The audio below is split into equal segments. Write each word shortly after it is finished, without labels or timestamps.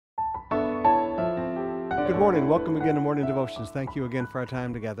Good morning. Welcome again to Morning Devotions. Thank you again for our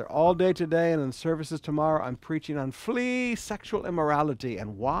time together. All day today and in services tomorrow, I'm preaching on flee sexual immorality.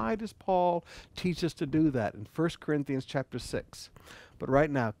 And why does Paul teach us to do that in 1 Corinthians chapter 6? But right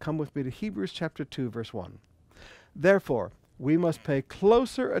now, come with me to Hebrews chapter 2, verse 1. Therefore, we must pay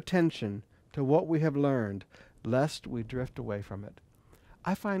closer attention to what we have learned, lest we drift away from it.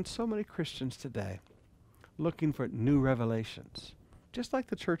 I find so many Christians today looking for new revelations, just like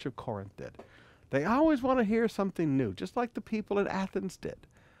the church of Corinth did. They always want to hear something new, just like the people in Athens did.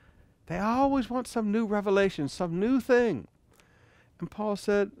 They always want some new revelation, some new thing. And Paul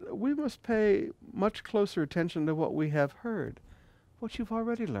said, we must pay much closer attention to what we have heard, what you've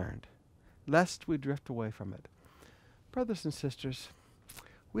already learned, lest we drift away from it. Brothers and sisters,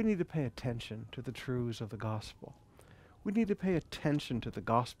 we need to pay attention to the truths of the gospel. We need to pay attention to the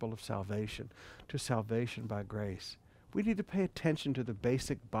gospel of salvation, to salvation by grace. We need to pay attention to the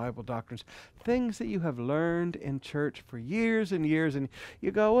basic Bible doctrines, things that you have learned in church for years and years, and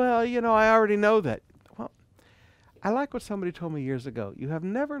you go, well, I already know that. Well, I like what somebody told me years ago. You have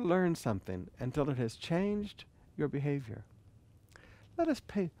never learned something until it has changed your behavior. Let us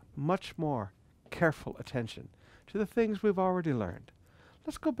pay much more careful attention to the things we've already learned.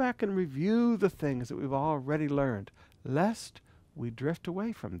 Let's go back and review the things that we've already learned, lest we drift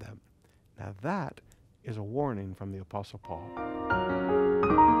away from them. Now that is a warning from the Apostle Paul.